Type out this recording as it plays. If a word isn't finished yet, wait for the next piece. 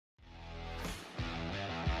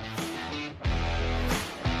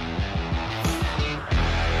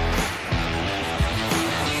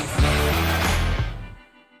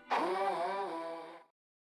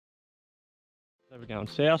going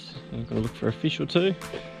south. I'm going to look for a fish or two.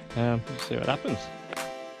 We'll see what happens.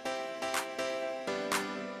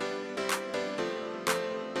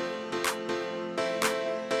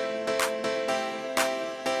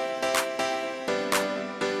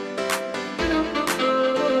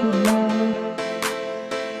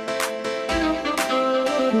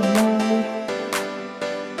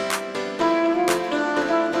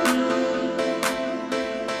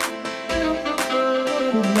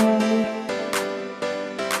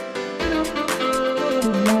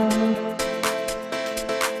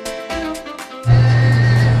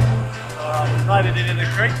 Loaded it in the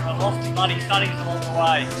creek, I lost the bloody studies along the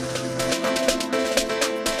way.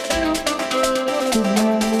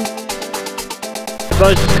 The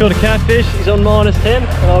boat's just caught a catfish, he's on -10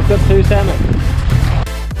 and I've got 2 salmon.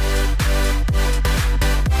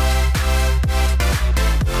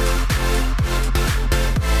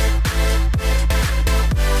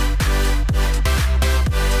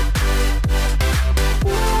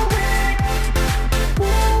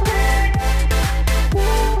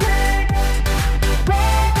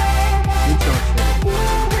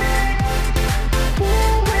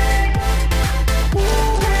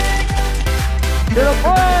 Get up,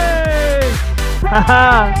 boys!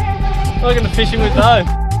 Haha! Look at the fishing with those.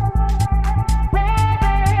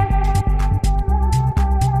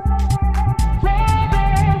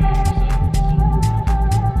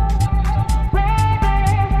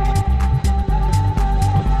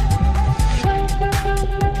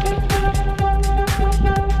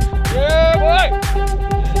 Yeah, boy!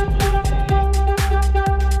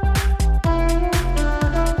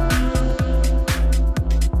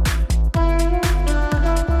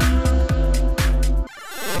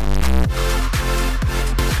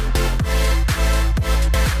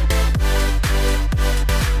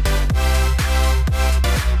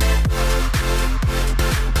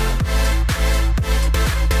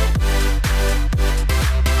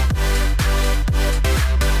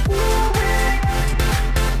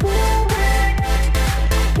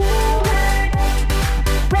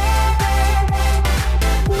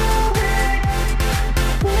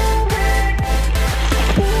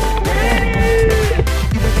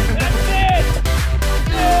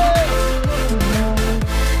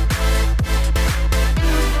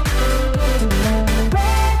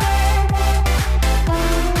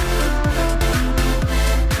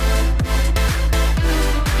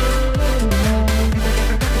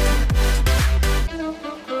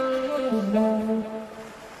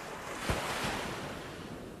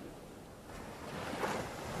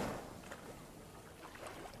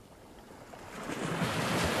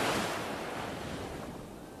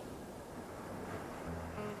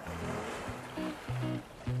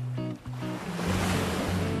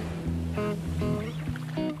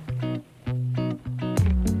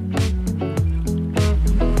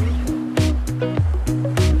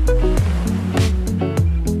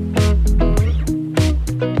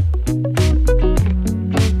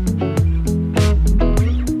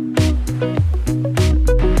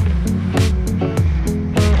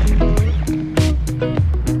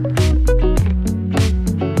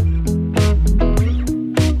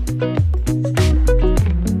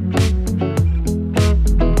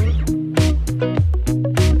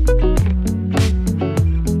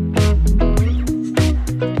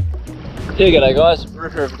 Yeah, g'day guys,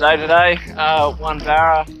 ripper of the day today. 1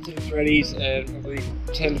 barra, 2 threadies and probably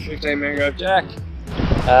 10 to 15 Mangrove Jack.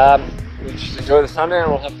 We'll just enjoy the sundown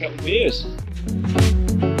and we'll have a couple of beers.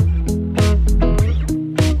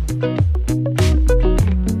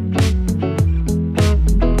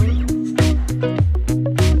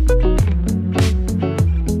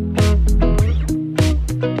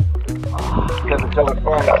 Get the job of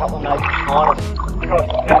throwing a couple of mates behind us across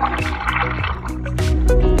the catfish.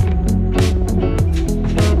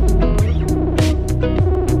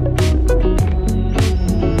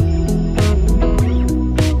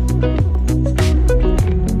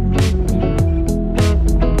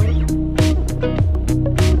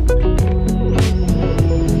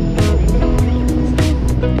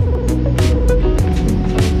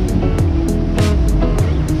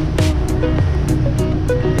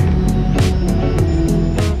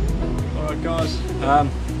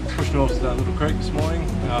 Pushing off to that little creek this morning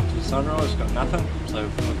after the sunrise, got nothing, so I'm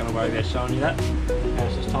not going to worry about showing you that. And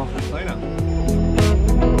it's just time for the cleanup.